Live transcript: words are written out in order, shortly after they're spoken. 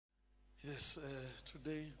Yes,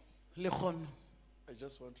 today le kgono I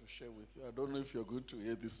just want to share with you. I don't know if you're going to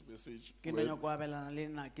hear this message, ke no nyaka go abelana le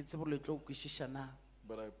nna ke tsebo le tlo kwešiša na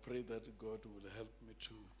but I pray that God will help me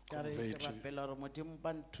to ka re convey ke to you. rapela gore modimo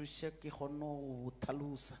ba nthuše ke kgone go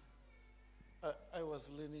tlhalosa I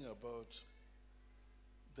was learning about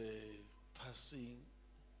the passing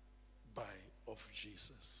by of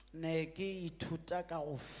Jesus. ne ke ithuta ka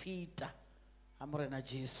go feta ga morena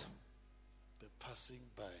jesu The passing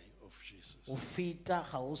by of Jesus. go feta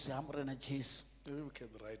kgauswi ga morena jesu Maybe we can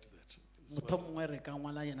write that. It's motho one- mongwe re ka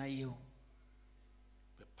ngwala yena eo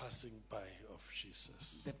the passing by of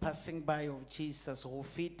Jesus. the passing by of jesus go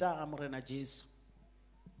feta ga morena jesu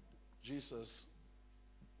Jesus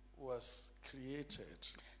was created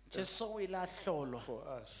jesu o ile a hlolwa for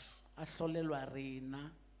us. a hlolelwa rena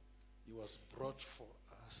He was brought for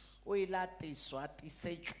us. o ile a tiswa a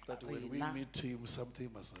tisetšwa That when we rena meet him, something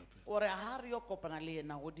must happen. ore ga re yo kopana le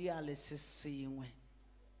yena go dia le se sengwe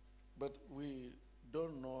But we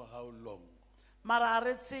don't know how long, mara a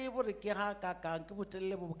re tsebe gore ke ga kakang ke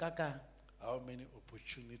botelele bo bokakang how many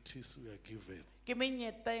opportunities we are given ke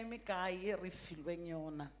menyeta e mekae e re filweng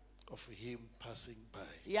yona of him passing by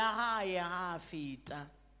ya gae ga a feta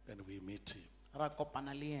and we meet him ra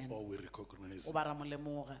kopana le yena or we recognize o him. ba ra mo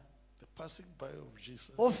lemoga The passing by of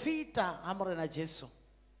Jesus go feta ga morena jesu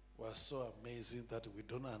was so amazing that we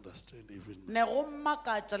don't understand even now. ne go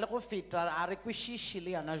mmakatša le go feta a re kwešiše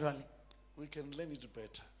le yana jwale We can learn it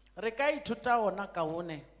better re ka ithuta ona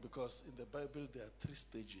kaone because in the Bible there are 3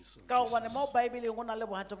 stages of ka gobane mo Jesus. baebeleng go na le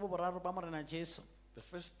bohate bo boraro ba morena jesu The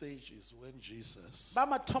first stage is when Jesus ba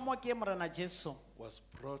mathomo ke morena jesu was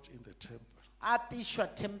brought in the temple a tišwa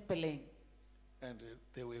tempeleng and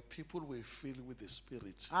there were people who were filled with the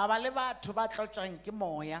Spirit. a ba le batho ba tlaotšang ke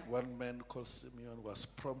moya One man called Simeon was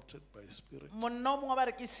prompted by Spirit. monna o mongwe ba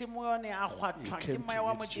re ke simeone a kgwathwa He came ke to moya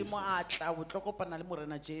wa meet modimo a tla o tlo kopana le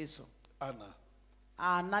morena jesu Anna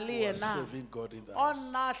a na le was yena serving God in the o house.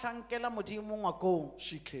 nna a hlankela modimo ngwakong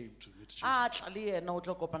She came to meet a Jesus. tla le yena o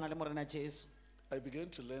tlo kopana le morena jesu I began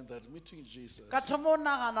to learn that meeting Jesus, ka thomo o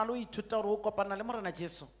nagana le o ithuta gore o kopana le morena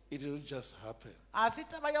jesu it didn't just happen a se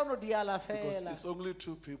taba ya ono diala because fela it's only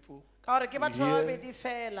 2 people ka gore ke batho ba here babedi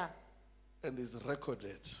fela and it's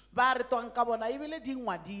recorded. ba re twang ka bona ebile di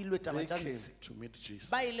ngwadilwe taba They tša came ntshe to meet Jesus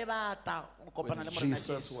ba ile ba ta go kopana when le morena Jesus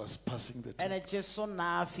jesu was passing the temple. ene jesu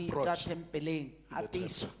na a feta Brought tempeleng a the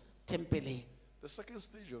tiswa tempeleng The second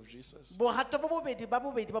stage of Jesus bogato bo bobedi ba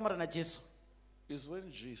morena jesu is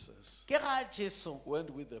when Jesus ke ga jesu went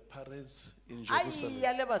with the parents in a Jerusalem.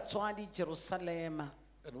 ia le batswadi jerusalema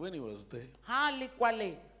And when he was there, ga a le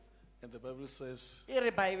kwaleng and the Bible says e re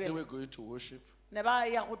they baebele were going to worship, ne ba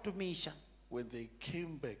ya go tumiša when they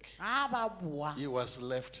came back, ga ba boa he was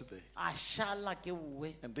left there. a šala ke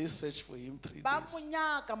uwe And they searched for him 3 ba mo days.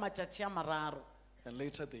 nyaka matšatši a mararo And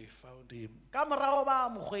later they found him ka morago ba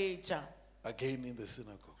mo hwetša again in the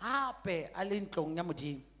synagogue. gape a le ntlong ya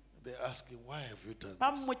modimo They asked him, "Why have you done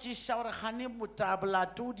ba this?" mmotšiša gore gane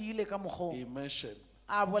bolato o di ile ka mokgong He mentioned,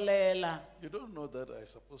 a bolela "You don't know that I'm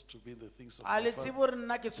supposed to be in the things of a my le father." tsebe gore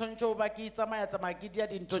nna ke tshwanetse go ba ke tsamaya ke dia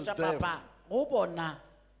dinto To tša them. papa go bona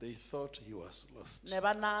They thought he was lost. ne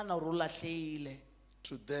ba naana gore o latlheile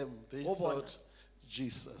To them, they Go bona. thought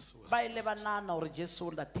Jesus was ba ile ba lost. naana gore jesu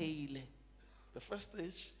o latheile The first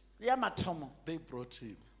stage, ya mathomo they brought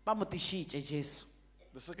him. ba mo tišitše jesu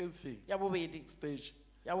The second thing, ya bobedi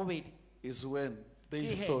is when they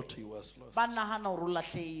Ke he. thought he was lost. ba nagana gore o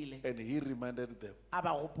latlheile And he reminded them, a ba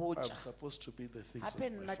 "I'm gopotša supposed to be in the things of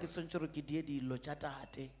gape my nna ke father." swantse gore ke die dilo tša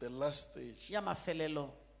tate The last stage, ya mafelelo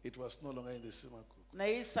it was no longer in the synagogue. na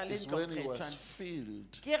e sa le It's when he was ntlokgethwane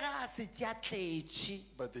filled ke ga a se tša tletše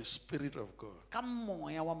by the Spirit of God ka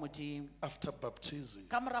moya wa modimo after baptism.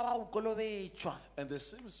 ka morago ga go kolobetšwa And the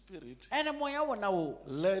same Spirit ene moya wona o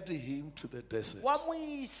led him to the desert. wa mo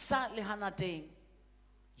isa lehanateng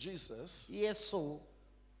Jesus, yesu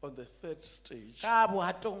on the 3rd stage, ka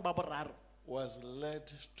bohatong ba boraro was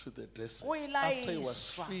led to the desert o ile after he was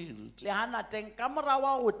iswa filled lehanateng ka morago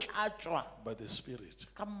wa go tlatswa by the Spirit.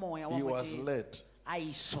 ka moya wa He was modimo led. a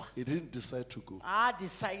iswa He didn't decide to go. a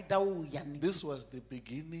decide o yane This was the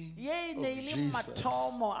beginning ye e ne e of le Jesus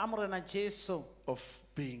mathomo a morena jesu of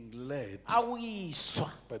being led a go iswa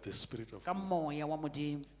by the Spirit of ka God. moya wa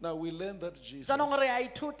modimo Now we learn that Jesus, tsanong gore a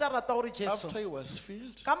ithuta rata gore jesu after he was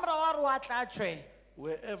filled, ka morago a re o a tlatswe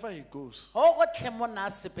wherever he goes, go gotlhe mo nna a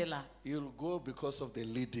sepela he'll go because of the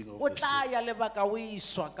leading of o the tla Spirit. ya lebaka o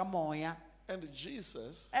iswa ka moya And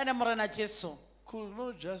Jesus ene morena jesu could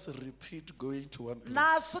not just repeat going to one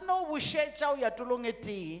na place. se no bušetša o ya tolong e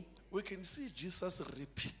tee We can see Jesus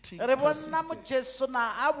repeating. re passing bona mo there. jesu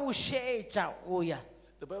na a bušetša o ya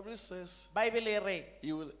The Bible says Bible e re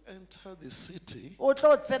he will enter the city o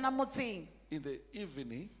tlo tsena motseng in the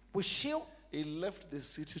evening. bošiu He left the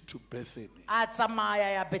city to Bethany. a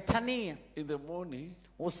tsamaya ya Bethania In the morning,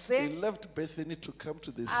 he hoseng left Bethany to come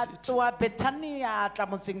to the a city. tloa Bethania a tla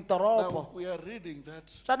motseng Now, toropo we are reading that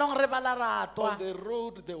jaanong re bala ratwa on the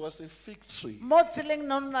road there was a fig tree. mo tseleng ne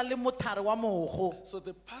go na le mothare wa mogo So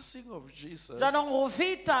the passing of Jesus to jaanong go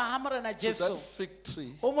feta ga morena that jesu fig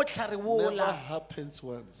tree go motlhare never wola happens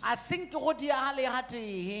once. a senke go diagale ga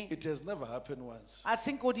tee It has never happened once. a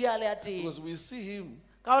senke go diagale ya tee Because we see him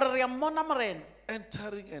ka gore re a mmona morena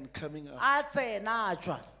entering and coming out. a tsena a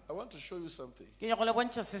tswa I want to show you something. ke nyako le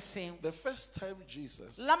bontšha se sengwe The first time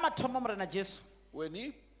Jesus, la mathomo morena jesu when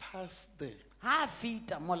he passed there, ga a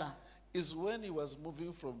feta mola is when he was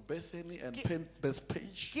moving from Bethany and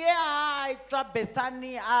Bethpage, ke a tswa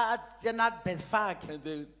bethany a tsena bethfage and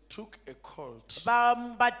they took a colt, ba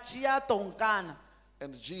tšea tonkana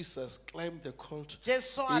and Jesus climbed the colt,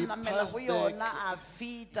 jesu a He namela passed go the- yona a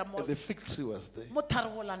feta and the fig tree was there. mothare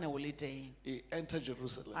wolane o le teng He entered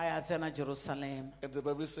Jerusalem, a ya tsena jerusalema and the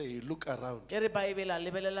Bible says he looked around, e re baebele a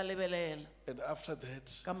lebelela and after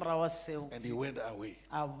that, ka morago wa seo and he went away.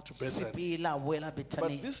 a Bethany. sepela a boela But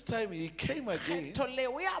bethaneng this time he came again. kgetho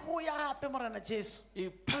leo ya boya gape morena jesu He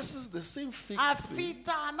passes the same fig a tree,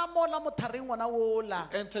 feta ana mola mothareng ona wola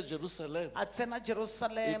enter Jerusalem. a tsena He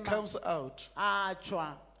jerusalema comes out. a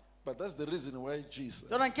tswa But that's the reason why Jesus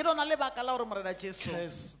yona ke lona lebaka la gore morena jesu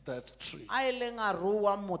cursed that tree. a e leng a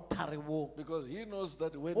rua mothare wo Because he knows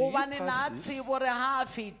that when he gobane na a passes, tsebo gore ga a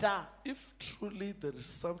feta if truly there is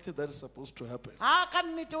something that is supposed to happen, ga ka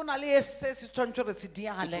nnete o na le se se tshwanetse gore se it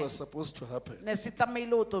diagale was supposed to happen. ne se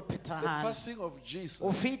tamaile o to The phethagala passing of Jesus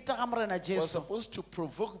o feta ga morena was jesu supposed to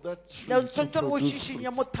provoke that tree le to tshwanetse gore o produce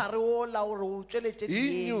šišinye fruits. mothare ola gore o tsweletse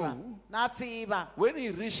He diema knew- na a tseba When he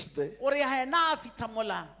reached there, ore ga ena a fita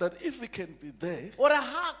mola that if he can be there ore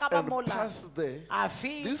ga a ka ba and mola pass there, a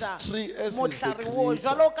this feta tree as is the motlhare wo creator,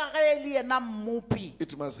 jalo ka ge e le ena mmopi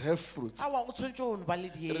it must have fruits. a wa go tshwanetse o ba le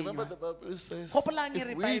Remember dienywa the Bible says, Gopolang e if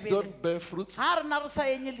re we Bible- don't bear fruits, ga rena re sa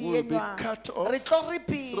enye will be dienywa cut off, re tlo thrown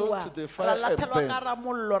repiwa to the ra fire and lathelwa burned. ka ra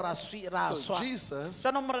mollo ra So swa Jesus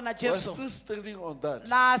jaanong morena was jesu still standing on that.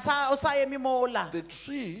 na o sa eme mola The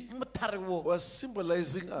tree mothare wo was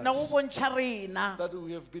symbolizing ne go us bontšha rena that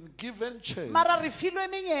we have been given mara re chance filwe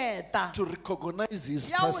menyeta to recognize his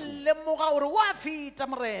ya o passing. lemoga gore o a feta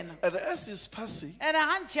morena And as he's passing, ande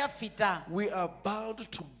ga ntšhe a feta we are bound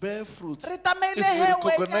to bear fruits re if tamaile we he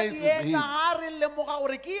recognize him. dieta ga re lemoga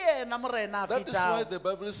gore ke ena morena a That is why fetang the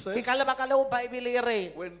Bible ke says, ka lebaka leo baebele e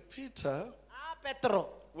re when Peter, a petro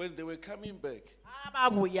when they were coming back, a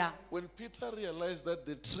ba boya when Peter realized that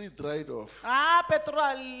the tree dried off, a petro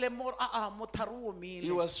a lemoga mothare o he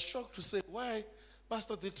omile was shocked to say, why,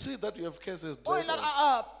 Master, the tree that you have cursed has o dried ile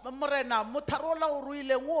off. morena mothare ola o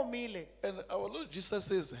ruileng o omile And our Lord Jesus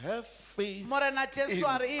says, have faith morena jesu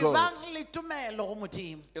a re in God. ebang le tumelo go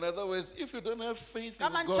modimo In other words, if you don't have faith ka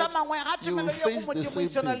in mantšha a God, mangwe ga you will tumelo ye face go the modimo same e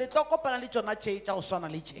sona thing. le tlo kopana le tsona tšee tša go swana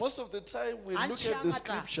le tše Most of the time, we look Gantši at the hangata,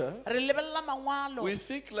 scripture, re lebelela mangwalo we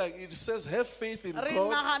think like it says, have faith in re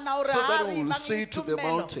God, nagana gore so ga that re we will ebang say le to the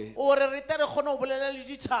tumelo mountain. ore re tle re kgone go bolela le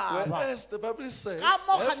dithaba Whereas the Bible says, ka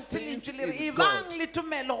mo have gantse faith lentšu le re in ebang God. le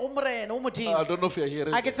tumelo go morena o I modimo don't know if you're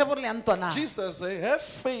hearing a ke me. tse gore le ya ntwana Jesus said, have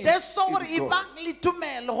faith jesu gore in God. ebang le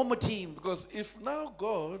tumelo go modimo Because if now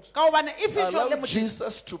God ka gobane if e allow jale modimo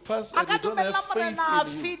Jesus to pass a and ka you don't dumelela have morena a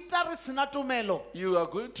faith in him, feta re sena tumelo you are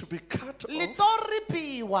going to be cut le off. tlo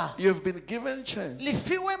repiwa You have been given le chance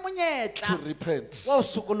fiwe to monyetla repent. wa o You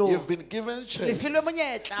sokologa have been given le chance. filwe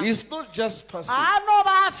monyetla He's not just passing. a no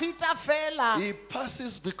ba a feta fela He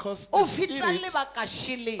passes because o the feta Spirit lebaka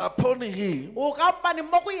šele upon him o kampane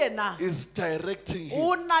mo go yena is directing him.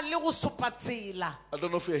 o na le go sopa tsela I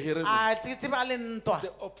don't know if you're hearing me. a tseba le ntwa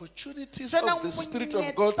The opportunities tsena of the Spirit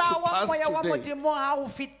of God to monyeta wa pass moya wa today modimo ga o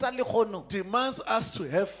feta le kgono demands us to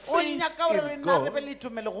have o faith nyaka gore re in na le be God le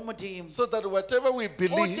tumelo go modimo so that whatever we o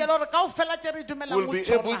believe tšela gore kao fela tše re dumelang will go be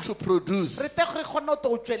able tsona to produce. re te re kgone go to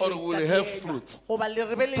o Or will have tšweletša fruits. goba le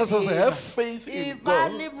re be le Just as I dienywa. have faith in Eba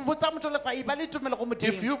God, le botsa motho le fa eba le tumelo go if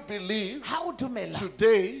modimo you believe ga o dumela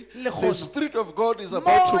today, Le the kgono. Spirit of God is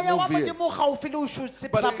about to moya wa move here. modimo gaufi le o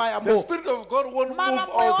šotse But tsamaya the mo Spirit of God won't mara move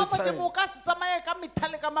moya all wa the modimo o time. ka se tsamaye ka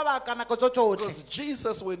methale ka mabaka nako tso Because tsotlhe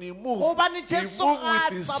Jesus, when he moved, gobane he jesu moved ga a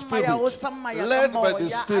with his tsamaya o Spirit, tsamaya ka led by the moya a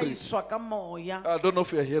Spirit. iswa ka moya I don't know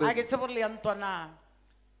if you're a hearing ke me. tse gore le ya ntwana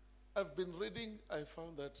I've been reading, I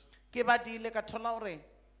found that ke badile ka thola gore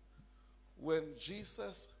when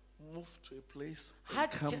Jesus moved to a place ga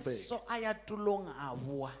and come back, jesu a ya tulong a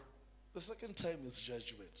boa the second time is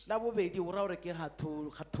judgment. la bobedi o ra gore ke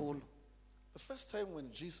kgatholo The first time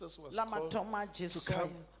when Jesus was la called mathomo a to Jesu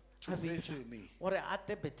come to a bitsa Bethany gore a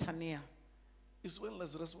te Bethania is when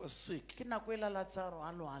Lazarus was sick. ke nako e la Lazaro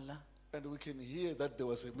a lwala And we can hear that there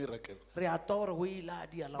was a miracle. re a twa gore o ile a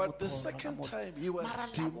dia la But the motholo ka second mo- time he was Mara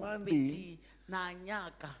la demanding bobedi na a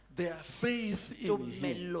nyaka their faith in him.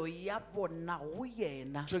 tumelo ya bona go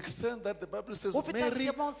yena To extent that the Bible says go feta Mary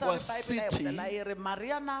seemong sa was Bible e sitting, bolela e re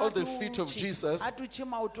Maria na on the feet of Jesus, a dutše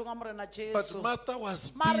maotong a morena but Jesu Martha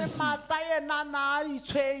was mare busy. Martha yena na a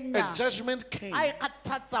itshwenya And judgment came a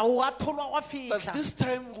ikgathatsa o a tholwa gwa that fitlha this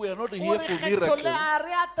time we are not o here re for kgetho le miracle. a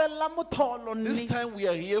re atelela motholo This nne time we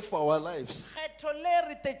are here for our lives. kgetho le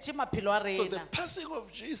re tetše maphelo a So the rena passing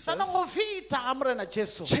of Jesus sana go feta ga morena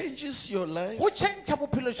Jesu changes your life. go tšhentšha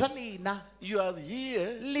bophelo jwa lena You are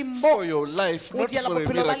here Limbo. for your life, o not diela for a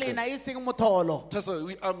bophelo ba miracle. lena e seng motholo That's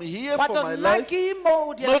why I'm here But for my nna life. ke mo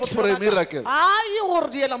o diela not bophelo for a ba ka. miracle. Ai gore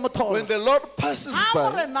diela motholo When the Lord passes ga by,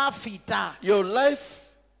 morena a feta your life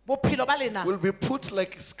bophelo ba lena will be put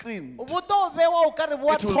like screen. bo tlo bewa o ka re bo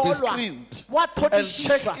a It will be tholwa screened. bo a And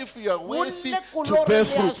check thodišišwa if you are bo worthy lekolo to gore bear le a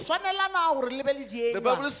fruit. swanelana gore le be le The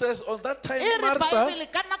Bible dienywa says on that time e re Martha Bible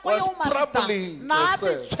ka nako was eo Martha troubling na a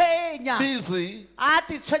herself, ditshwenya busy, a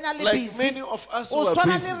ditshwenya le like busy many of us o who are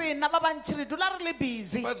swana busy. le rena ba bantši re dula re le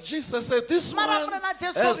busy But Jesus said, this mara one morena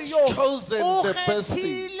Jesu has re yo chosen o the best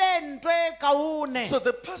thing. kgethile ntwe kaone So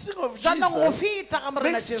the passing of jaanong go Jesus feta ga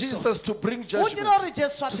morena makes Jesu Jesus to bring o judgment. dira gore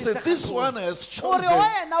Jesu a To say tlise this kgatlholo. one has Gore chosen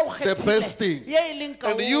wena o the best kgethile thing. ye e leng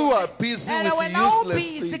And you kaone. are busy Ene with wena o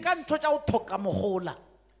useless busy ka things. ntho tša go thoka mogola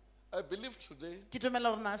I believe today, ke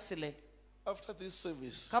dumela gore na sele after this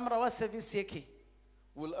service, ka morago wa service yeke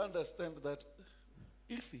we'll understand that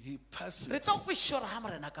if he re passes tlo kwešiša gore ga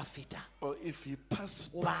morena ka feta or if he passes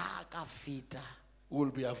by, goba ka feta will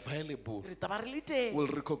be available. re taba re le teng Will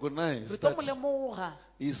recognize re tlo mo that lemoga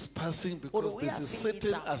he's passing gore because o there's ya a certain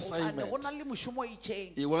feta gobane go assignment na le mošomo o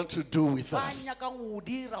itšheng he wants to do with ba us. nyakang go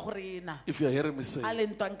dira go rena If you're hearing me say, a le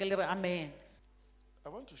ntwanke le re amen I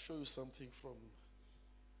want to show you something from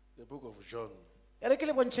the book of John, e re ke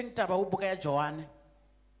le bontšheng taba o buka ya Joane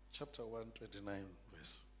chapter 1, 29,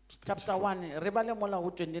 verse chapter 34, 1 re ba le mola go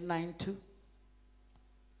 29 to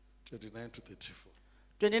 29 to 34.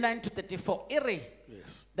 29 to 34 e re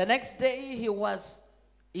Yes. the next day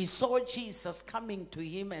he saw Jesus coming to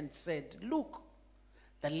him and said, "Look,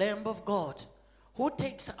 the Lamb of God who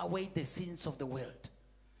takes away the sins of the world.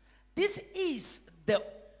 This is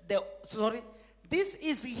this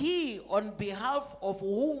is he on behalf of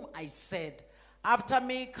whom I said, after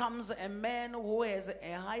me comes a man who has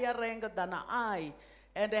a higher rank than I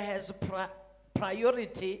and has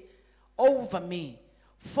priority over me.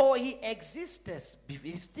 For he existed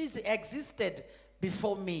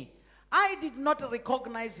before me. I did not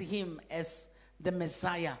recognize him as the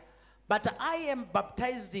Messiah, but I am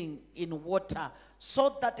baptizing in water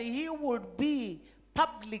so that he would be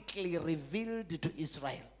publicly revealed to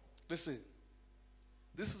Israel." Listen,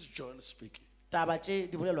 this is John speaking. Taba tše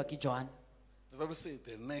di bolelwa ke Joan The Bible says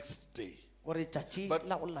the next day. gore tšatši But-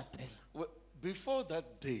 la go latela Well, before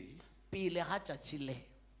that day, pele ga tšatši le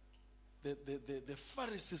the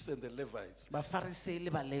Pharisees and the Levites, bafarisei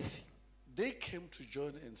le balefi they came to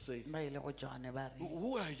John and say, ba ile go Joane ba re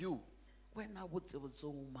who are you? wena botsebotse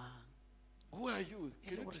o mang Who are you? E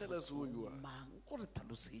Can le you gore tell us who you o are? mang o re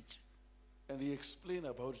tlhalosetše And he explained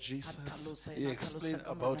about A Jesus. tlhalosa- He a explained tlhalosa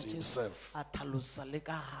ka about morena Jesu. himself. A tlhalosa le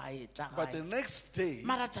ka gae tša But the gae next day,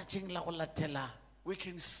 mara tšatšing la go latela we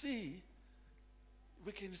can see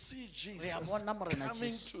Jesus bona morena coming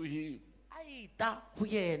Jesu. to him a ita go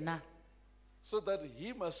yena so that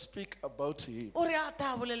he must speak about him. o re a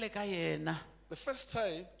ta bolele ka yena The first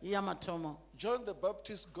time, ya mathomo John the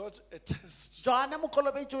Baptist got a test. Joane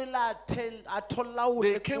mokolobetši o ile a tholla o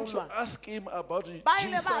They came to lekolwa ask him about ba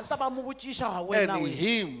ile ba Jesus tla ba mo botšiša ga and wena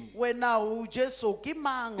him. wena o Jesu ke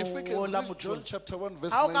mang If we o can la read John motho chapter 1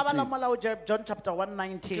 verse ga o ka bala 19, mola o John chapter can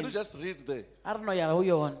 1:19 you just read there? a re no ya go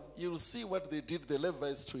yona. You'll see what they did, the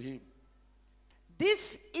Levites, to him.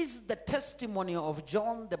 This is the testimony of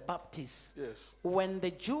John the Baptist Yes. when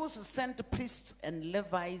the Jews sent priests and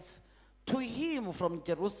Levites to him from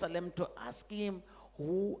Jerusalem to ask him,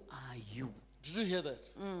 "Who are you?" Did you hear that?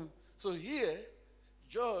 So here,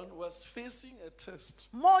 John was facing a test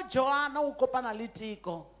Mo Joana o kopana le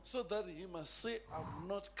tiko so that he must say, I'm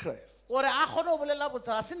not Christ. gore a kgone go bolela botse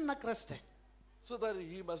ga se nna Kriste So that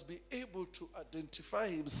he must be able to identify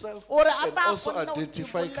himself gore a and ta also kgone go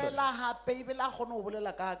identify bolela Christ. gape ebile a kgone go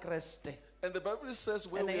bolela ka Kriste. And the Bible says,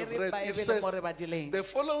 where And we have every read, Bible it says, more ba dileng. the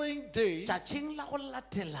following day, Tšatšing la go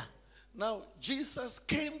latela Now, Jesus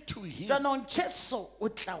came to him. jaanong Jesu o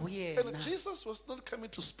tla ho And yena Jesus was not coming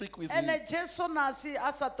to speak with ene him. Jesu na se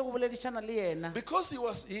a sa tlo go boledišana le yena Because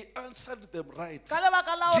he answered them right. ka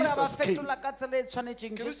lebaka la gore a ba Jesus came. fetola ka tsela e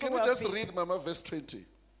tshwanetseng Can you, Jesu can you wa just feta. read Mama verse 20?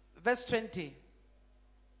 Verse 20.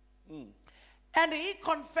 And he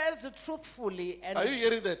confessed truthfully and Are you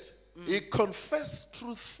hearing that? He confessed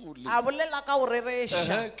truthfully. a bolela ka ho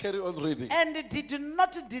rereša. Carry on reading. And did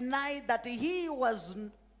not deny that he was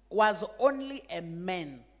only a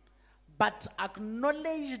man, but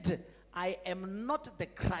acknowledged, I am not the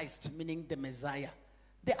Christ, meaning the Messiah,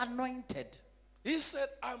 the anointed. He said,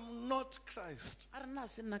 I'm not Christ. A re na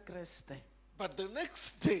se nna Kreste. But the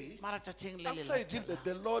next day, Mara tšatšing le le after he did that,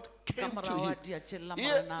 the Lord came Ka to morago him. a diatšeng la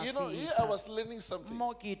Here, morena a you know, here feta. I was learning something.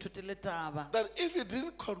 Mo ke ithutile taba. That if he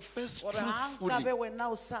didn't confess Gore ha truthfully, nkabe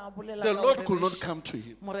wena o sa bolela the ka Lord ho could not rereša, come to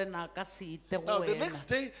him. morena a ka se ite go Now, the wena. next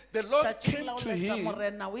day, the Lord Tšatšing came la go to letša him.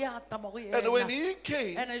 morena, o ya ata mo go And when yena. he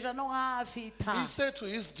came, Ene jaanong ha a feta, he said to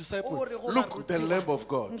his disciples, o re go look, the barutiwa, Lamb of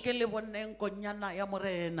God. nke le boneng konyana ya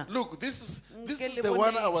morena. Look, this is Nke le the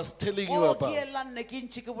one boneng. I was telling you O, ke about. ela nne ke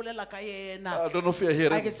ntše ke bolela ka yena. I don't know if you're A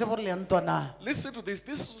hearing ke me. tse gore le a ntwana. Listen to this.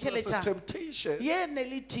 This was a Theletša. temptation Ye ne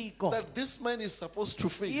le tiko. that this man is supposed to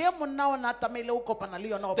face. Ye monna o na tamaile o kopana le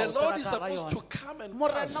yona go ba The o Lord tsena is ka hara supposed to yona. come and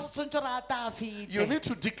Morena o pass. tshwanetse gore a ta a fete. You need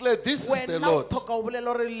to declare this is the Wena o Lord. tlhoka o bolela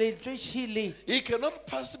gore le tšwešile. He cannot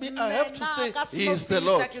pass me. I have to Nna say ka se he no is the feta,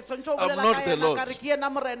 Lord. ke tshwanetse o I'm bolela not ka the yena, Lord. ka re ke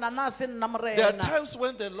yena morena, na se nna There are morena. times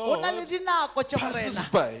when the Go na le Lord, dinako tše passes morena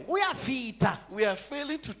by. o ya feta. we are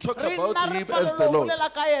failing to talk Re about nna re him as palelwa the ho Lord.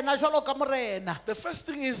 bolela ka yena jwalo ka morena. The first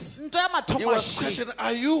thing is, Ntho ya he mathomo was she. questioning,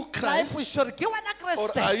 are you Na e Christ pwiša gore ke wena or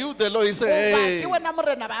Kreste. are you the Lord? He said, Goba hey, ke wena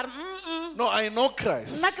morena. Ba re, "Mm-mm, no, I know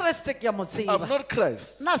Christ. nna Kreste ke a mo I'm tseba. not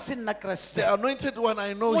Christ. Nna se nna Kreste. The anointed one,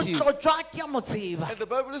 I know him. Motlotšwa ke a mo tseba. And the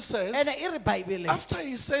Bible says, Ene e re Baebele. after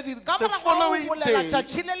he said it, Ka the morago o following bolela day,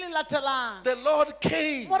 tšatši le le latelang. the Lord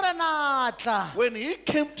came. Morena a tla. When he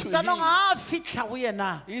came to Jaanong him, ha a fitlha go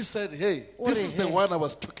yena. he said, hey, O this re, is the hey, one I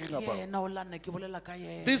was talking ke about. yena o la nne ke bolela ka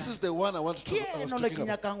yena. This is the one I want to Ke talk, I was yena o le talking ke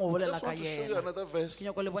about. nyakang go I bolela just ka want to show you yena. another verse Ke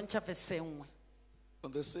nyako le bontšha verse e nngwe.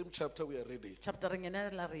 on the same chapter we are reading. Chaptereng ena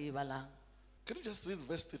re la re e balang. Can you just read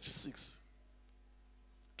verse 36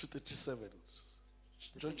 to 37?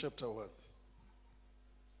 John chapter 1.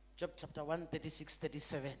 Job chapter 1, 36,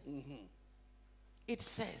 37. It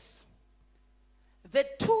says, the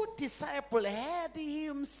two disciples heard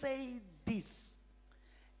him say this,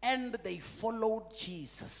 and they followed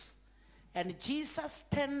Jesus. And Jesus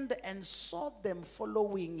turned and saw them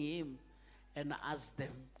following him and asked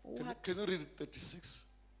them, what? Can you read 36?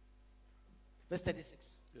 Verse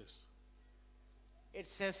 36. Yes. It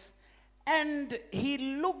says, and he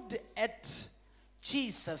looked at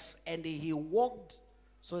Jesus and he walked,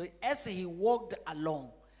 so as he walked along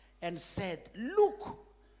and said, look,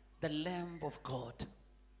 the Lamb of God.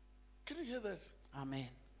 Can you hear that? Amen.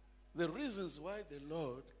 The reasons why the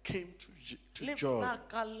Lord came to John.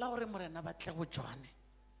 Lebaka la hore morena ba tle go Johane.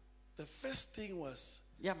 The first thing was,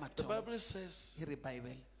 Ya the mathomo, Bible says, e re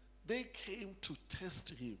Bible. they came to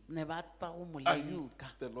test him. Ne ba tla go mo Are you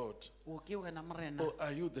leka. the Lord? O ke wena morena. Or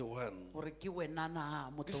are you the one? Gore ke wena na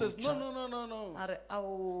He says, no, motlotšwa. no, no, no, no. A re,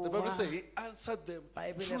 "Aowa." The Bible says he answered them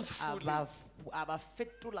Bible truthfully a ba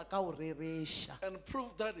fetola ka ho rereša. and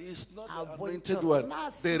proved that he is not A the bontsha anointed hore one. na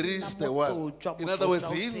There se is nna the one. motlotšwa, In other words,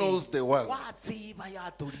 motlotšwa o he teng. knows the one. Wa tseba ya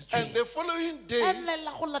atoditšweng. And the following day, Ene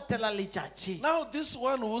la go latela letšatši. now this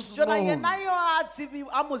one who's Jona known, yena yo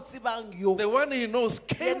a mo tsebang yo. the one he knows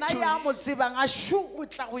came Yena to ya mo him. tsebang a shu o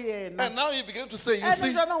tla go yena. And now he began to say, you Ene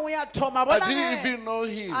see, jona o ya thoma I bona didn't ge. even know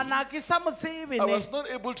him. Ana ke sa mo tsebe I ne. was not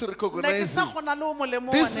able to Nna ke recognize sa him. kgona le o mo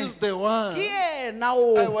lemoga This ne. is the one. Ke yena I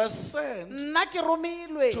o. was sent Nna ke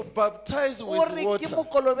romilwe. to baptize O with re ke water mo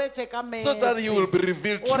kolobetše ka metsi. so that he will be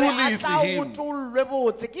revealed. Gore Truly a it's tla him. utollwe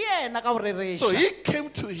botse. Ke yena ka go rereša. So he came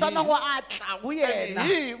to him Jona go a tla go and yena.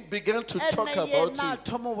 he began to Ene talk about yena a him.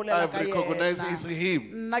 thoma go bolela I've ka recognized yena. it's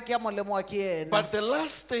him. Nna ke a mo lemoga ke yena. But the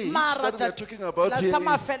last stage Mara that we are talking about here sa is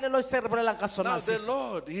mafelelo se re bolelang ka now sona the se.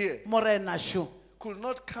 Lord here Morena sho. could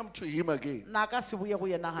not come to him again. Na ka se boye go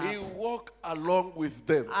yena He gape. walked along with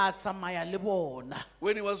them. A tsamaya le bona.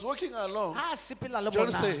 When he was walking along, Ha a sepela le John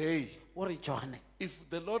bona. said, hey, O re Johane. if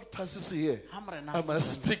the Lord passes here, Ha morena I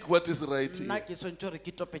must speak what is right nna here. ke swantse gore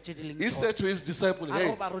ke topetse di leng He tsona. said to his disciples, A re hey,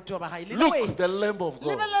 go barutiwa ba gae, le look, lewe, the Lamb of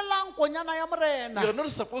God. lebelelang konyana ya morena. You're not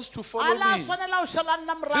supposed to follow Ala me. swanela o shela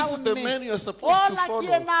nna morao This is the mme. man you are supposed to Ola ke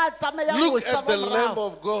follow. ena a tlamehang ho Look at sala the morao. Lamb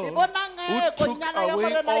of God E bonang, who took konyana ya away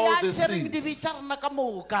morena all ya the tshwereng sins. dibe tsa rena ka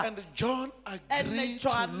moka. And John And agreed to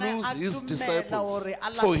John lose a his dumela disciples hore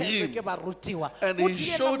a for laphelwe him. ke barutiwa. And O he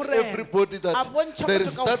tlile showed morena, everybody that a bontsha there batho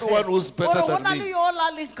is that kaofela one who's better hore ho than na me. le yo o la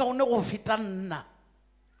leng kaone go feta nna.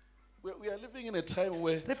 We are living in a time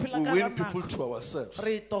where Re we phela ka win hara people nako. to ourselves.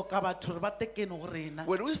 Re toka batho re ba tekene go rena.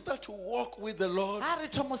 When we start to walk with the Lord, Ha re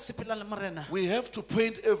thomo sepela le morena. we have to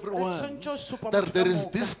point everyone Tshwantse o supa that motho there ka is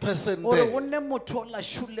moka. this person Hore there. ho nne motho o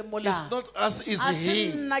lahlule mola. It's not us, it's A se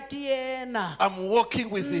him. nna ke yena. I'm walking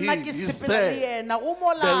with Nna him. ke He's sepela le there. yena. O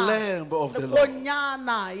mola. The Lamb of the Le Lord.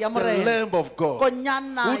 konyana ya The morena. Lamb of God.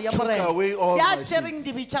 Konyana Who ya took morena. away all Ya my tshwereng sins.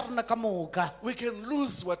 dibe tsa rena ka moka. We can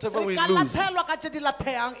lose whatever Re we ka lose. laphelwa ka tse di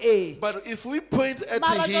laphehang, But if we point at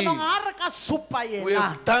mara him, jaanong ha re ka supa we yena,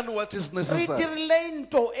 have done what is re necessary. dirile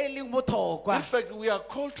ntho e leng botlhokwa. In fact, we are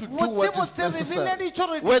called to do what is Botsebotse re necessary.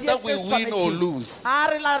 bileditšwe re di Whether we etse win or tshwanetse. lose. Ha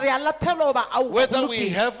re la re a lathelwa goba aowa, Whether go we lokile.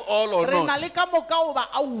 have all or Re na not. le ka moka goba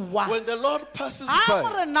aowa. When the Lord passes Ha by,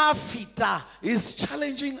 morena a feta, He's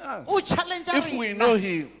challenging o us. challenge If we rena. know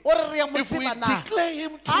Him, Ore re a mo if we tseba na. declare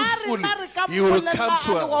Him Ha truthfully, rena re ka He will mmolelela come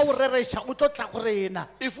to a le wa go us. rereša, o tlo tla go rena.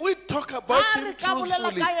 If we talk about Ha Him re ka bolela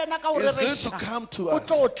truthfully, ka yena ka go He's going rereša, to come to o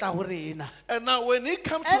tlo us. tla go rena. And now when He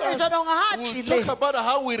comes to And us, jaanong ha a we'll tlile, talk about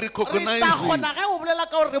how we Re recognize tla Him. kgona ge o bolela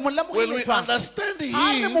ka gore re mo When we lemogile jwang. understand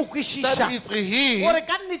Ha re Him, mo kwešiša, that it's Him, gore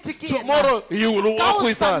ka nnete ke yena. tomorrow He will Ka walk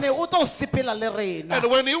with hosane o us. tlo sepela le rena.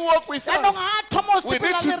 And when He walk with Jaanong us, ha a thoma ho we need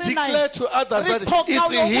sepela to le rena, declare to others re that tlhoka it's ho botsa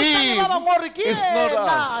le ba bangwe Him, gore ke it's not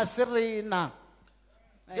yena, us. a se rena.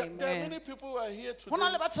 There are Amen. many people who are here Go na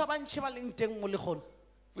today. le batho ba bantši ba leng teng mo lekgono.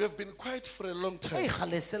 We have been quiet for a long Ei, time.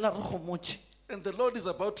 galesela re gomotše. And the Lord is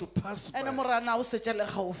about to pass Ene by. morana o setse le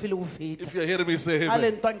gaufi le go feta. If you're hearing me say A le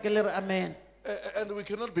amen. ntwanke le re amen. And we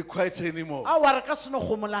cannot be quiet anymore. A wa re ka se no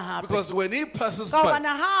gomola gape. Because when He passes Ka by, gobane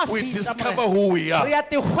ha a we feta discover morena, who we are. re a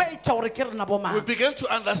te hwetša gore ke rena bo mang. We begin to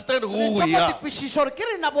understand Re who tšwa we mo are. tekwešišo gore ke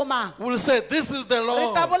rena bo mang. We'll say, this is the Re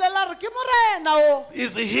Lord. tla bolela re ke morena o.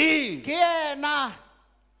 Is He. Ke yena.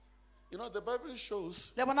 You know, the Bible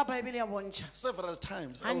shows Le bona Baebele ya bontšha. several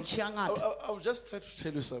times. Hantši ha ngata. I'll just try to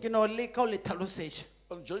tell you Ke something. no leka o le tlhalosetša.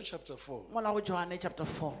 On John chapter 4, Mola go Johane chapter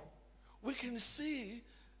 4. we can see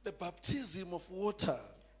the baptism of water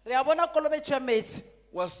Re a bona kolobetšo ya metsi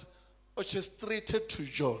was orchestrated to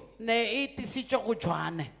John. ne e tisitswe go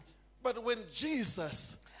Johane. But when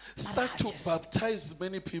Jesus started to Jesus. baptize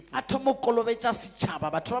many people, A thomo kolobetša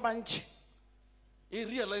setšhaba batho ba bantši. he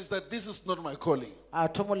realized that this is not my calling. A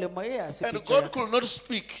thomo lemo e a And sepetša. God could not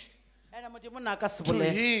speak Ene Modimo na ka se to bolele.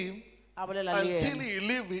 him A bolela le until yena. he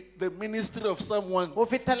leave the ministry of someone Go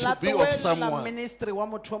fitlhela to be of tloela someone. ministry wa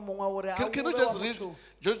motho o mongwe gore a Can you bue just wa read motho.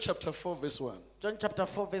 John chapter 4, verse 1? John chapter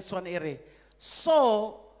 4 verse 1 ere.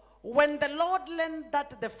 So when the Lord learned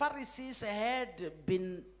that the Pharisees had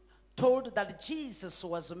been told that Jesus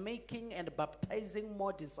was making and baptizing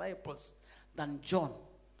more disciples than John,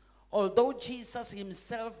 although Jesus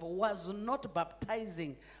himself was not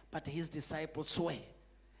baptizing, but his disciples were,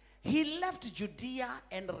 he left Judea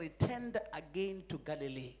and returned again to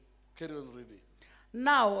Galilee. Carry on reading.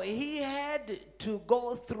 Now he had to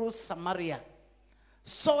go through Samaria.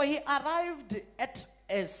 So he arrived at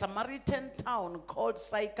a Samaritan town called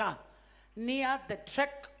Sychar, near the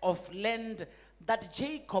tract of land that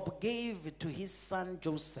Jacob gave to his son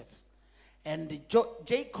Joseph. And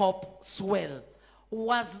Jacob's well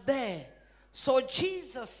was there. So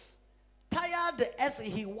Jesus, tired as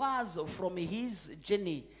he was from his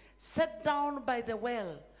journey, sat down by the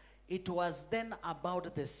well. It was then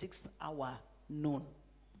about the 6th hour, noon.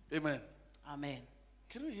 Amen. Amen.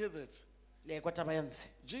 Can you hear that? Le kwa taba ya ntshe.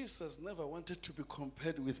 Jesus never wanted to be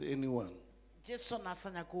compared with anyone. Jesu na sa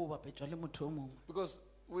nyaka ho bapetšwa le motho o mongwe. Because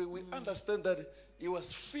we understand that he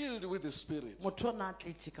was filled with the Spirit. Motho o na a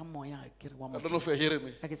tletše ka moya ke re wa I don't know motho. if you're hearing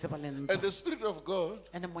me. Ha ke tseba le And ntho. the Spirit of God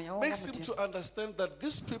Ene moya wa makes him Modimo to understand that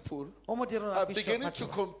these people o mo direla are bishop beginning to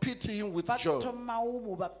batho compete him with ba John. thoma o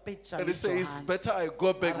mo bapetša And le he says, it's Johane. better I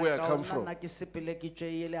go back where I Mara ka come ona from. nna ke sepele ke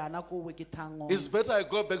tšwe ele ana ko owe ke thangong. It's better I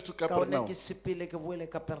go back to Ka one Capernaum. ke sepele ke boele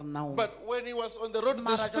Kapernaum. But when he was on the road, the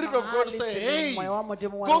Mara Spirit jaanong of ha God a le said, tseleng, hey, moya wa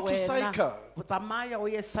Modimo wa go re, to "Wena, Sychar. o tsamaya o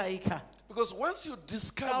ye Sychar." Because once you Ka gore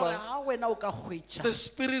discover ha wena o ka hwetša, the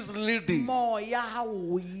Spirit's leading, moya ha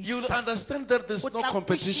o you'll isa. understand that there's O no tla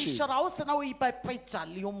competition. kwešiša gore ha o sena o ipapetša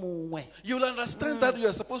le yo mongwe. You'll understand that you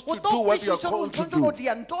are supposed O to tlo do what you are kwešiša gore o called to tshwanetse go do.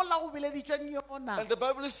 dia ntho la o beleditšweng yona. And the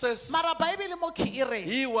Bible says Mara Baebele mo ke e re,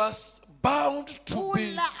 he was bound to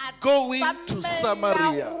be going to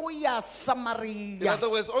Samaria. In other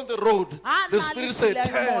words, on the road, the Spirit said,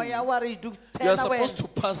 turn. You are supposed to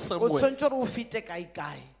pass somewhere.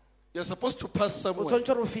 You are supposed to pass somewhere.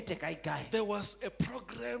 There was a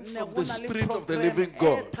program from the Spirit of the living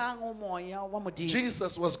God.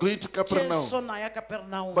 Jesus was going to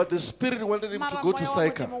Capernaum, but the Spirit wanted him to go to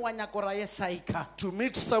Sychar to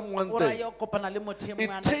meet someone there.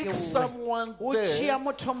 It takes someone there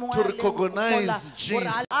to recognize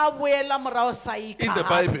Jesus in the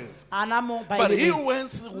Bible. But he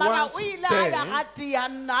went once there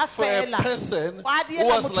for a person who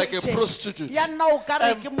was like a prostitute and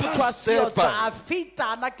passed thereby. I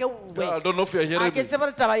don't know if you're hearing me.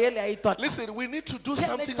 Listen, we need to do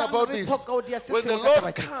something about this. When the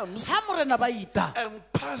Lord comes and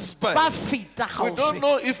passes by, we don't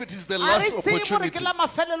know if it is the last opportunity.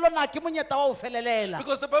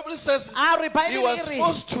 Because the Bible says he was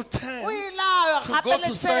forced to turn to go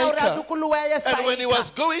to Sychar. And when he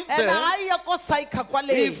was going there,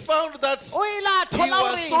 he found that he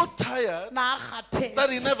was so tired that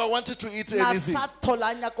he never wanted to eat anything.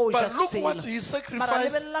 But look what he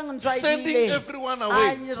sacrificed, sending everyone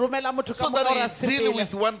away so that he deal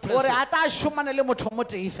with one person.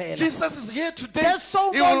 Jesus is here today.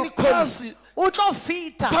 He will pass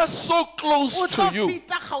so close to you. He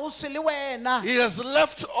has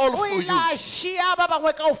left all for you. I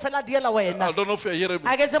don't know if you're hearing me.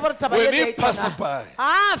 When he passes by,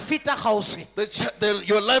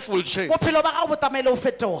 your life will change. Your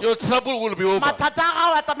trouble will be over.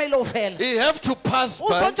 You have to pass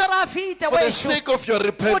by for the sake of your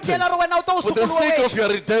repentance, for the sake of your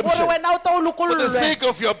redemption, for the sake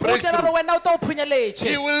of your breakthrough.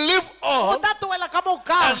 He will live on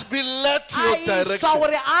and be led to your direction.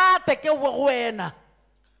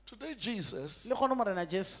 Today, Jesus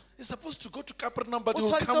is supposed to go to Capernaum, but he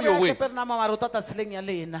will come your way. I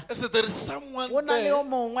said, there is someone there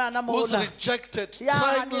who's rejected,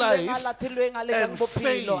 trying life and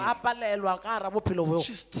failed.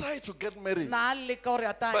 She's trying to get married,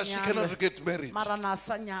 but she cannot get married.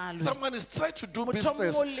 Someone is trying to do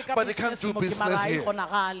business, but he can't do business here.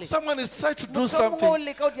 Someone is trying to do something,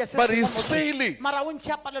 but he's failing.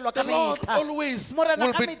 The Lord always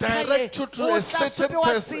will be directed to a certain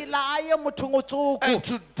person and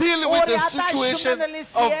to deal with the situation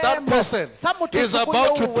of that person is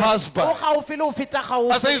about to pass by. I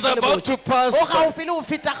say he's about to pass by.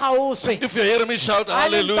 If you hear me shout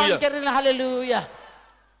hallelujah.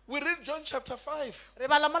 We read John chapter 5.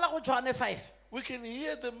 We can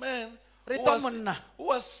hear the man who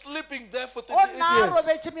was sleeping there for 38 years.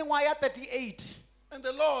 And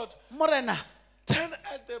the Lord turn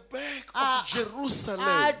at the back of Jerusalem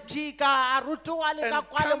and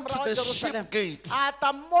come to the sheep gate.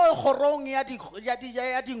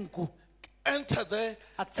 Enter there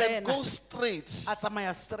and go straight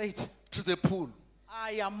to the pool.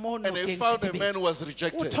 And they found a man who was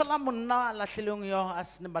rejected. I'm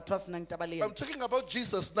talking about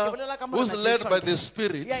Jesus now, who's led by the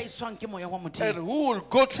Spirit and who will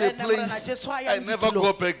go to a place and never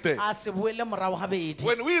go back there.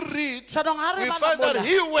 When we read, we find that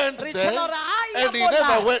he went there and he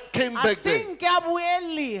never came back there.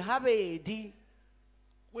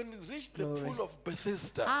 When he reached the pool of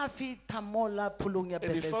Bethesda, and he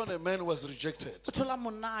found a man who was rejected, a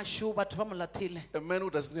man who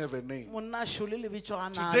doesn't have a name.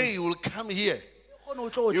 Today you will come here,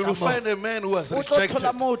 you will find a man who was rejected.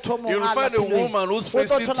 You will find a woman who's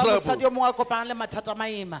facing trouble.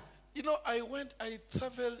 You know, I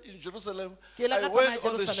traveled in Jerusalem. I went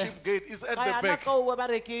on the sheep gate. It's at the back.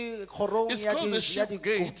 It's called the sheep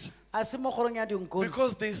gate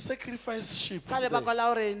because they sacrifice sheep there.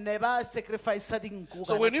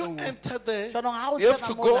 So when you enter there, you have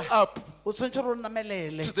to go up to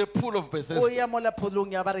the pool of Bethesda.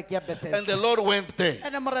 And the Lord went there.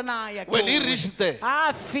 When he reached there,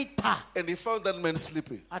 and he found that man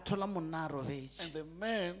sleeping. And the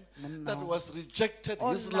man that was rejected,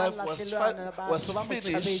 his life was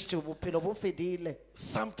finished.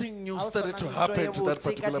 Something new started to happen to that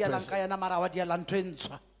particular person.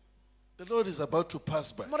 The Lord is about to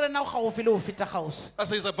pass by. As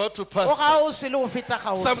he's about to pass by,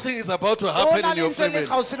 something is about to happen in your family.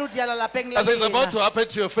 As it's about to happen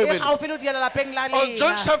to your family. On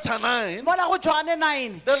John chapter 9,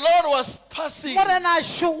 the Lord was passing, and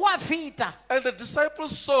the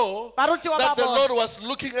disciples saw that the Lord was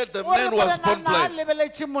looking at the man who was born blind.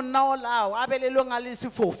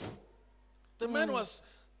 The man was,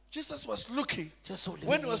 Jesus was looking.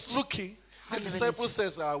 When he was looking, The disciple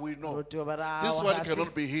says, we know. This one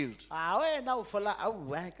cannot be healed.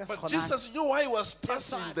 But Jesus knew why he was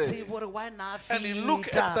passing there. And he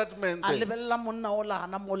looked at that man there.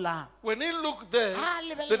 When he looked there,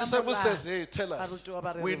 the disciple says, hey, tell us.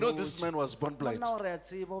 We know this man was born blind.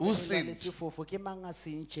 Who sinned?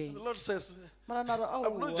 The Lord says, I'm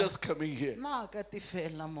not just coming here.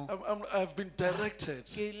 I've been directed.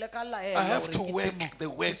 I have to work the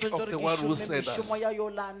work of the one who sent us.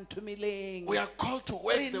 We are called to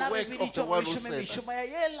work the work of the one who sent us.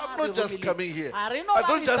 I'm not just coming here. I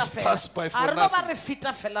don't just pass by for nothing.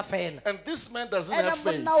 And this man doesn't have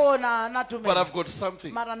faith. But I've got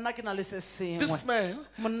something. This man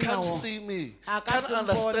can't see me. Can't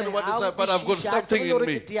understand what is that, but I've got something in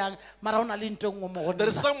me. There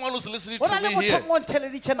is someone who's listening to me here.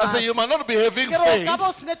 I say, you might not be having faith,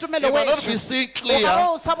 you might not be seeing clear,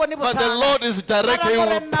 but the Lord is directing. He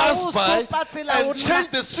will pass by and change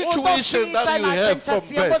the situation that you have from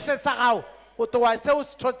birth. The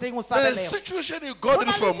situation you got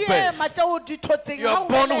it from birth, you are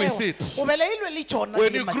born with it.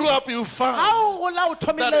 When you grew up, you found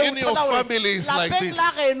that in your family is like this.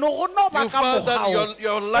 You found that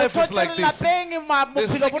your life is like this. The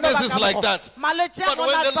sickness is like that. But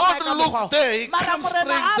when the Lord looked there, He comes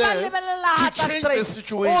straight there to change the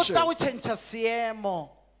situation.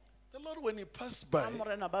 The Lord, when He passed by,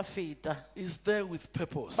 is there with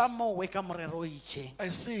purpose. I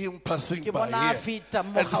see Him passing by here,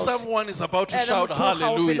 and someone is about to shout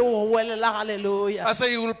hallelujah. I say,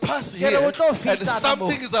 He will pass here, and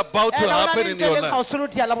something is about to happen in your life.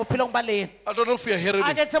 I don't know if you're hearing me.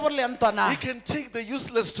 He can take the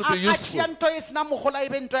useless to the useful.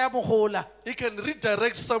 He can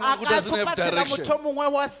redirect someone who doesn't have direction.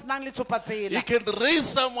 He can raise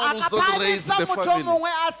someone who's not raised in the family.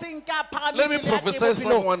 Let me prophesy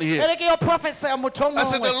someone here. I said,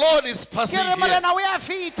 the Lord is passing here.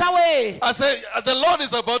 I said, the Lord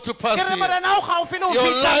is about to pass here.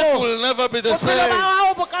 Your life will never be the same.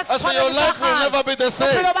 I said, your life will never be the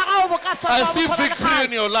same. I see victory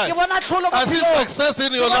in your life. I see success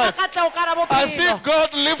in your life. I see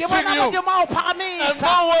God lifting you. And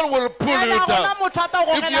no one will pull you down.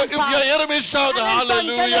 If you're hearing me shout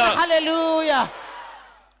hallelujah. Hallelujah.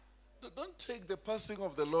 Don't take the passing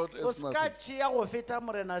of the Lord as nothing.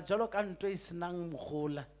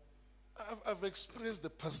 I've experienced the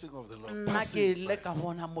passing of the Lord.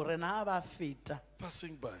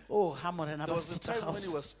 Passing by. There was a time when He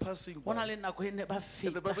was passing by. And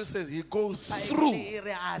the Bible says He goes through. He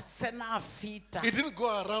didn't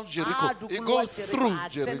go around Jericho. He goes through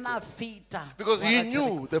Jericho. Because He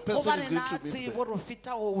knew the person is going to meet there.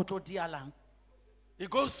 He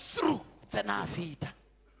goes through.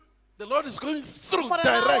 The Lord is going through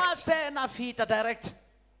direct.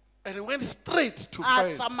 And He went straight to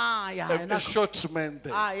find a short man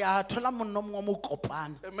there. A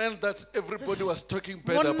man that everybody was talking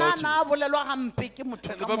bad about him.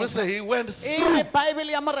 And the Bible says He went through.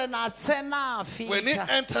 When He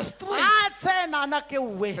enters straight,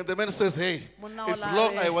 and the man says, hey, it's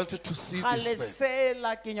long I wanted to see this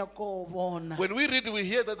man. When we read, we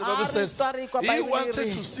hear that the Bible says he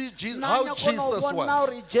wanted to see Jesus, how Jesus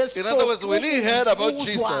was. In other words, when he heard about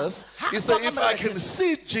Jesus, he said, if I can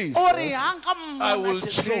see Jesus, I will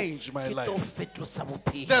change my life.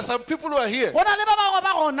 There are some people who are here.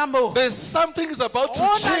 There's something is about to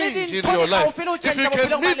change in your life. If you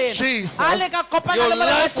can meet Jesus, your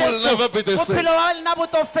life will never be the same.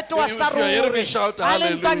 If you are hearing me shout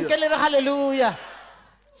hallelujah.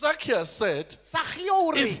 Zacchaeus said,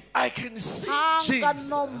 if I can see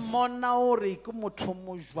Jesus,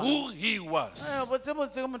 who He was,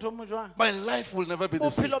 my life will never be the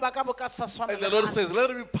same. And the Lord says,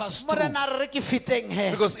 let me pass through.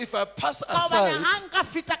 Because if I pass aside,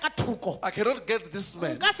 I cannot get this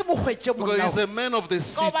man. Because he's a man of the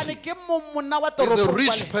city. He's a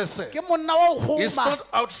rich person. He's not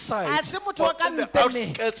outside or in the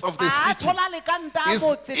outskirts of the city. He's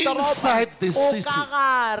inside the city.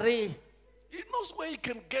 He knows where He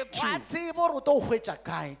can get to.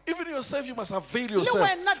 Even yourself, you must avail yourself.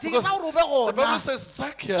 Because the Bible says,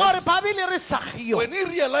 Zacchaeus, when he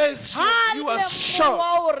realized you are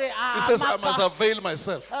short, he says, I must avail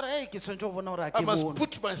myself. I must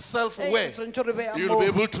put myself where you'll be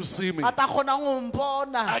able to see me.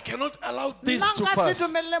 I cannot allow this to pass.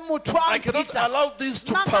 I cannot allow this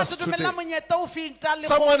to pass today.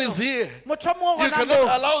 Someone is here. You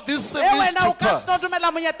cannot allow this service to pass.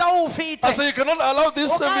 I say you cannot allow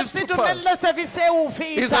this service to pass.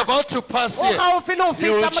 He's about to pass here. He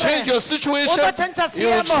will change your situation. He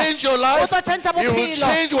will change your life. He will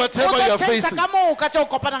change whatever you are facing.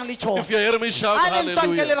 If you hear me shout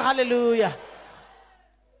hallelujah.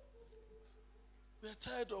 We are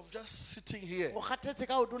tired of just sitting here.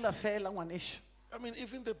 I mean,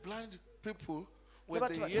 even the blind people, when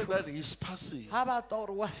they hear that he's passing,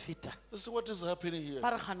 they say, what is happening here?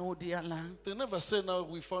 They never say, now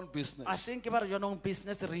we found business. We are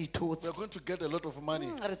going to get a lot of money.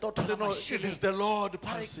 They say, no, it is the Lord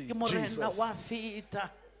passing, Jesus.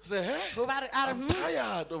 Say, hey, I'm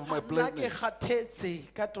tired of my blindness. I'm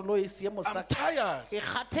tired.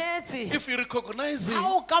 If you recognize him,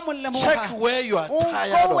 check where you are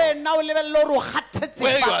tired of. Where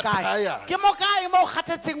you are tired.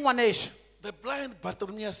 The blind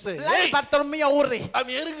Bartholomew said, hey, I'm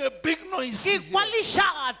hearing a big noise here.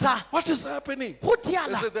 What is happening? He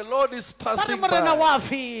said, the Lord is passing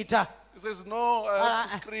by. He says, no, I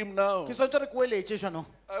have to scream now.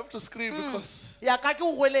 I have to scream because I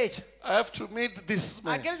have to meet this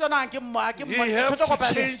man. He has to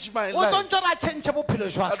change my life. I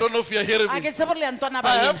don't know if you're hearing me. I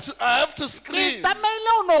have to scream. The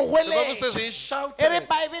Bible says he shouted.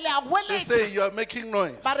 They say, you are making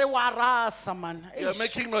noise. You are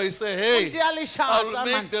making noise. Say, hey, I'll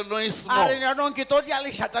make the noise more.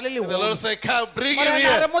 The Lord said, come, bring him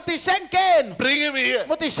here. Bring him here.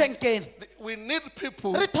 We need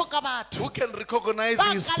people who can recognize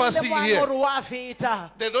he's passing here.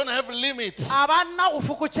 They don't have limits of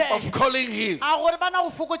calling him. They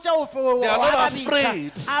are not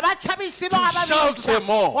afraid to shout them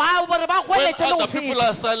more. When other people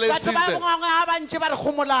are silencing them.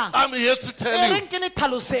 I'm here to tell you,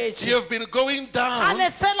 you have been going down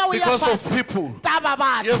because of people.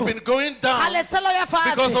 You have been going down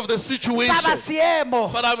because of the situation.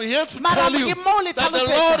 But I'm here to tell you that the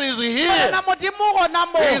Lord is here.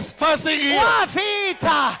 He's passing here.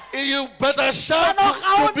 You better shout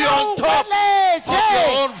to be on top of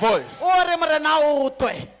your own voice. I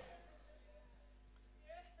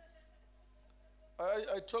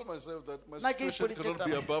told myself that my situation cannot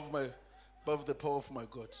be above the power of my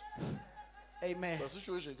God. Amen. My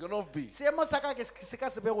situation cannot be.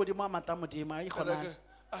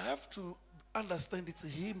 I have to understand it's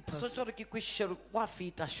him person.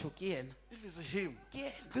 If it's him,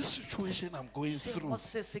 this situation I'm going through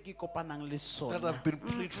that I've been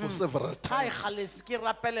prayed for several times, I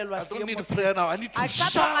don't need prayer now. I need to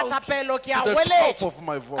shout to the top of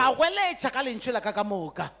my voice.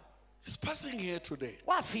 It's passing here today.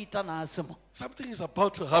 Something is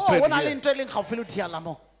about to happen here.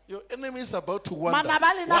 Your enemy is about to wonder what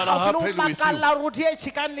happened with you.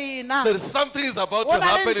 There is something is about to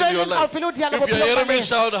happen in your life. If you hear me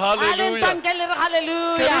shout hallelujah.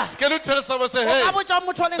 Can you tell someone, say, hey,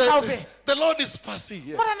 the Lord is passing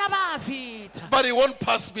here. But he won't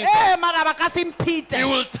pass me by. He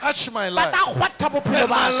will touch my life. And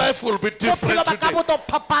my life will be different today.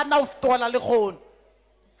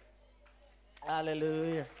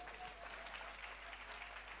 Hallelujah.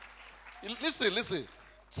 Listen.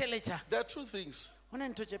 There are two things.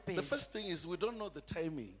 The first thing is we don't know the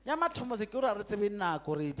timing. Number two, we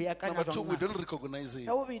don't recognize him.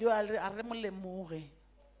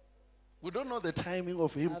 We don't know the timing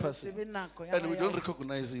of him passing. And we don't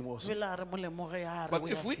recognize him also. But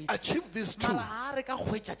if we achieve these two,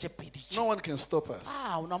 no one can stop us.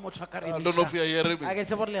 I don't know if you are hearing me. I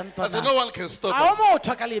said no one can stop us.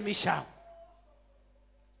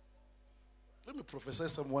 Let me prophesy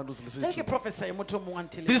someone who's listening to me.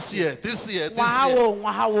 This year,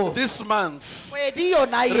 this month,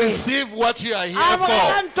 receive what you are here for.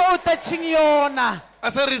 I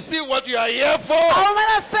said, receive what you are here for.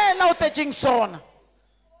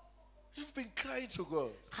 You've been crying to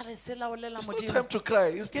God. It's not time to cry.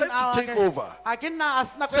 It's time to take over.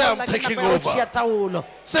 Say, I'm taking over.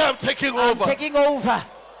 Say, I'm taking over. Taking over.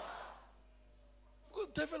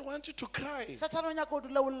 The devil wants you to cry. He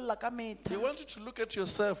wants you to look at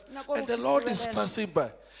yourself and the Lord is passing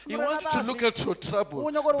by. He wants you to look at your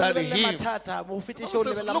trouble than him.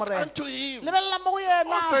 Says, look unto him.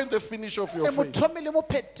 I'll find the finish of your faith.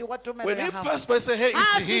 When he passed by, say, hey,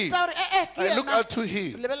 it's him. I look unto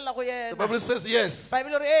him. The Bible says, yes.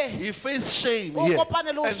 He faced shame here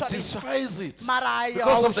and despised it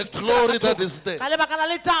because of the glory that is there.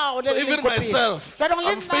 So even myself,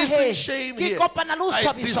 I'm facing shame here.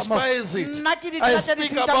 I despise it. I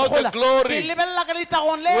speak about the glory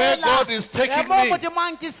where God is taking me.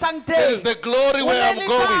 There is the glory where I'm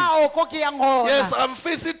going. Yes, I'm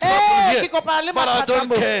facing trouble here, but I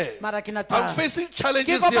don't care. I'm facing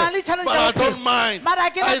challenges here, but I don't mind. I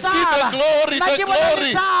see the glory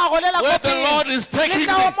where the Lord is taking me.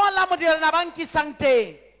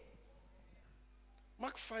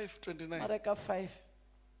 Mark 5:29.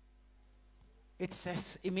 It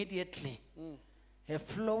says, immediately her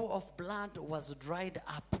flow of blood was dried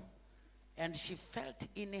up, and she felt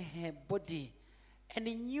in her body and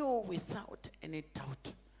knew without any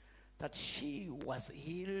doubt that she was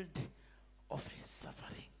healed of her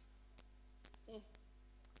suffering.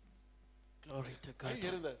 Glory to God. Are you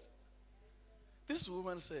hearing that? This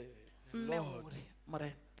woman said, Lord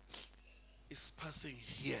is passing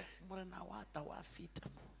here.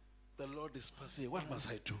 The Lord is passing. What must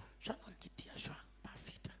I do? He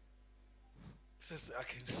says, I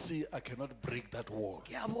can see I cannot break that wall.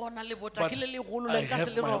 But I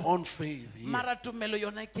have my own faith here. If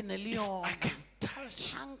I can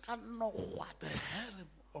touch the hem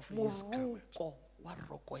of his garment,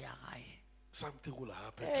 something will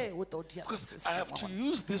happen to me. Because I have to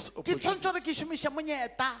use this opportunity.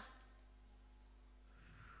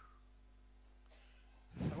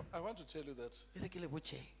 I want to tell you that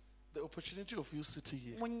the opportunity of you sitting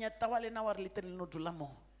here,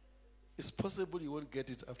 it's possible you won't get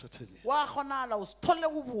it after 10 years.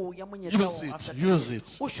 Use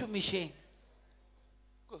it.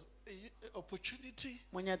 Because opportunity,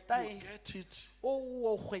 you get it,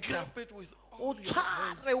 grab it with all your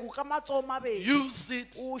hands. Use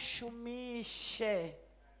it.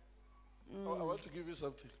 I want to give you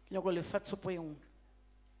something. I want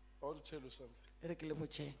to tell you something.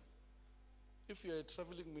 If you are a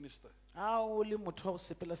traveling minister, you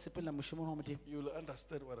will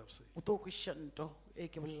understand what I'm saying.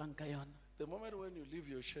 The moment when you leave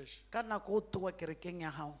your church and you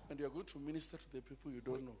are going to minister to the people you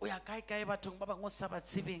don't know,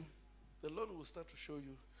 the Lord will start to show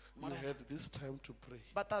you, you had this time to pray.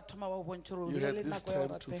 You had this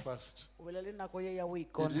time to fast. You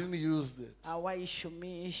didn't use it.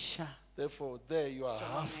 Therefore, there you are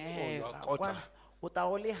half or you are quarter. You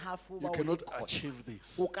cannot achieve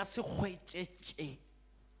this. In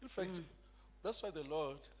fact, that's why the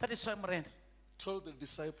Lord told the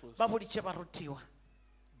disciples,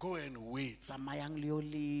 go and wait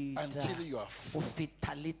until you are full.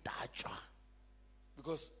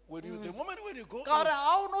 Because when you, the moment when you go out,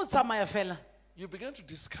 you begin to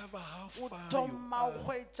discover how far you are.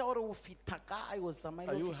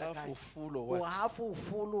 Are you half or full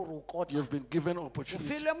or what? You've been given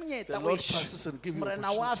opportunity. The Lord passes and gives you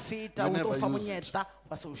opportunity. You never use it.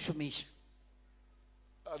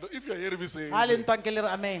 If you are hearing me say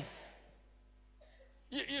amen,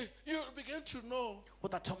 you begin to know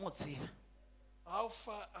how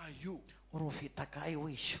far are you. I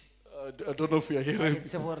don't know if you are hearing me.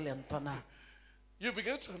 You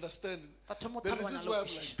begin to understand that this is why I'm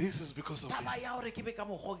like, this is because of this.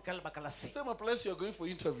 Same place you are going for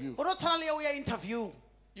interview.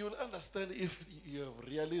 You will understand if you have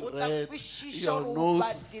really read your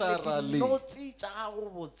notes thoroughly.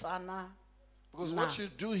 Because what you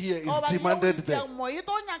do here is demanded there.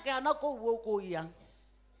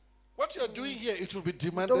 What you are doing here, it will be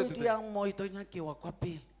demanded there.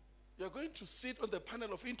 You are going to sit on the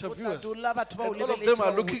panel of interviewers, and all of them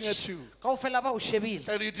are looking at you.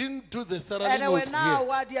 And you didn't do the thorough notes here.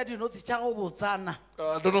 I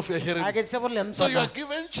don't know if you're hearing me. So you are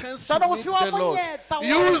given chance to meet the Lord.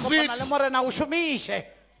 Use it.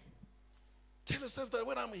 Tell yourself that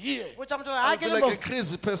when I'm here, I'll be like a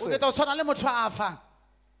crazy person.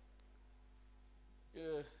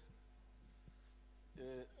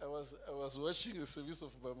 I was watching a service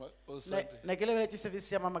of Mama on Sunday.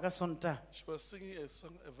 She was singing a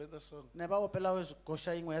song, a Venda song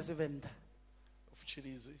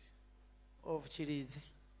of Chirizi.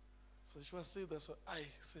 So she was saying that, so I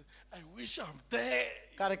said, I wish I'm there.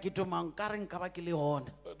 I don't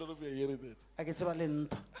know if you're hearing that. I said,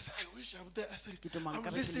 I wish I'm there. I said,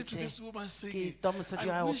 I'm listening to this woman singing.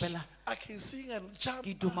 I wish I can sing and jump.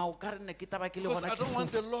 Because I don't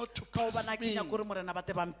want the Lord to pass me.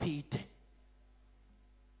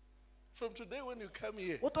 From today when you come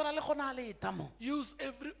here, use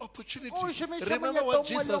every opportunity. Remember what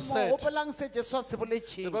Jesus said.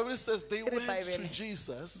 The Bible says they went to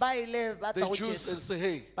Jesus, the Jews, and say,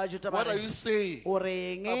 hey, what are you saying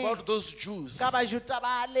about those Jews? That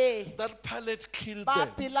Pilate killed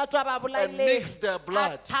them and mixed their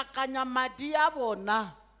blood.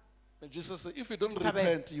 And Jesus said, if you don't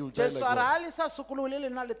repent, you'll die like this.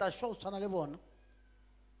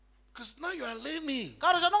 Because now you are learning.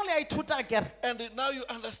 Ka gore jaanong le a ithuta akere. And now you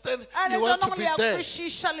understand And you want to jaanong be le a there.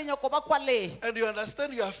 kwešiša le nyako ba kwa le. And you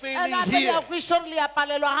understand you are And failing gape le here. a kwešiša gore le a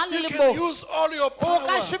palelwa ha le You le can mo. use all your O ka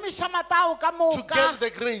power šomiša matao ka to moka. get the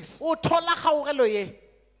grace. O thola kgaogelo ye.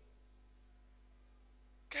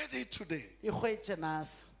 Get it today. E hwetše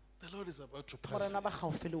nase. The Lord is about to pass. Morena ba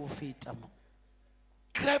gaufi le go feta mo.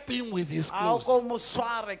 Grab him with his A o clothes. ko mo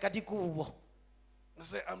sware ka dikubo. I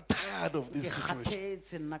say, I'm tired of Ke this situation.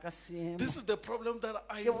 kgathetse nna ka seemo. This is the problem that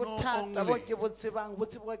I Ke know bothata bo only. ke bo tsebang bo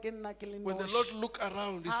tsebwa ke nna ke le When the noši. Lord look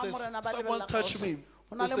around, he Ha says, morena ba someone lebelela touch kgauswi. me.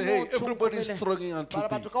 Ho na They le say, hey, motho everybody is nkgomele. throwing unto Bara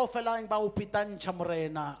thee. batho kaofela ba o pitantšha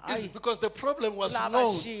morena. It's Ai, because the problem was la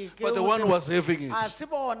known, bashike, but the o one tseba- was having a it. se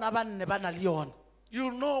bona ba nne ba na le yona. You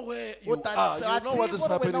know where O you ta are. tseba- You know what tseba is gore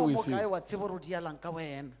wena happening o with mo kae, you. wa tseba gore o dialang ka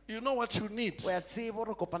wena. You know what you need. O ya tseba gore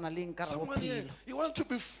o kopana le eng ka gare Someone here, bophelo. you want to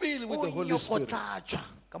be filled with O the Holy Spirit. nyokotlatswa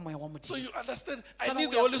ka moya wa So Modimo. you understand, I Sana need o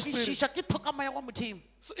the ya Holy Spirit. kwešiša ke thoka moya wa Modimo.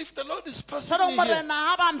 So if the Lord is passing Sana me here, morena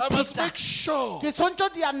ha ba I must mpita. make sure Ke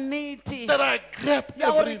tshwantse di a nnete. that I grab Ya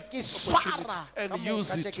gore every ke opportunity swara ka and moka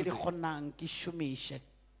use tše it ke di today. kgonang ke šomiše.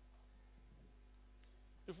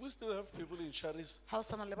 If we still have people in Charis, Ha o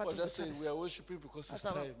sana le we're batho just saying mo we are worshiping because it's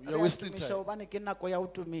Charis. time. Re You a are wasting tumiša time. hobane ke nako ya ho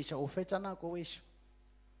tumiša, o fetša nako wešo.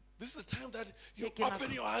 This is the time that you Ke nako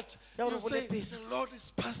open your heart. ya gore You o say, bole pele. the Lord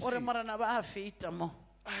is Ore passing. morena ba a feta mo.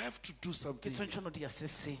 I have to do Ke something. tshwantse no dia se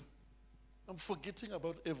seng. I'm forgetting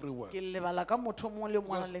about everyone. Ke lebala ka motho mongwe le mongwe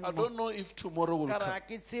Because a leng I mo. don't know if tomorrow will Ka come. re ha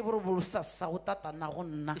ke tsebe gore bosasa o tatana go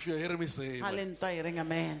nna. If you're hearing me say Ha le amen. ntwa e reng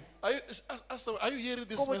amen. Are you hearing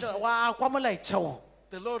this Ko botša, message? wa kwa molaetša o.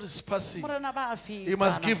 The Lord is passing. Morena ba a feta. He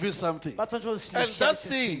must give you something. Ba tshwantse go se And šea that se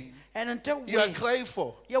thing seng. And ntho you are we crying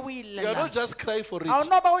for, ye o you are not ilela. just crying for Ha o it.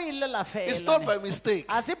 no ba o ilela fela. It's not by mistake.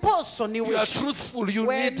 A se phoso ni You are wešo. truthful. You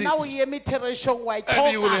need Wena o it. eme therešong wa e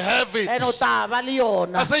And you will tlhoka. have it. And o tla ba le I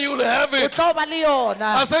yona. say you will have O it. tlo ba le yona.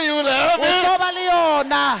 I say you will have O it. tlo ba le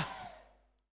yona.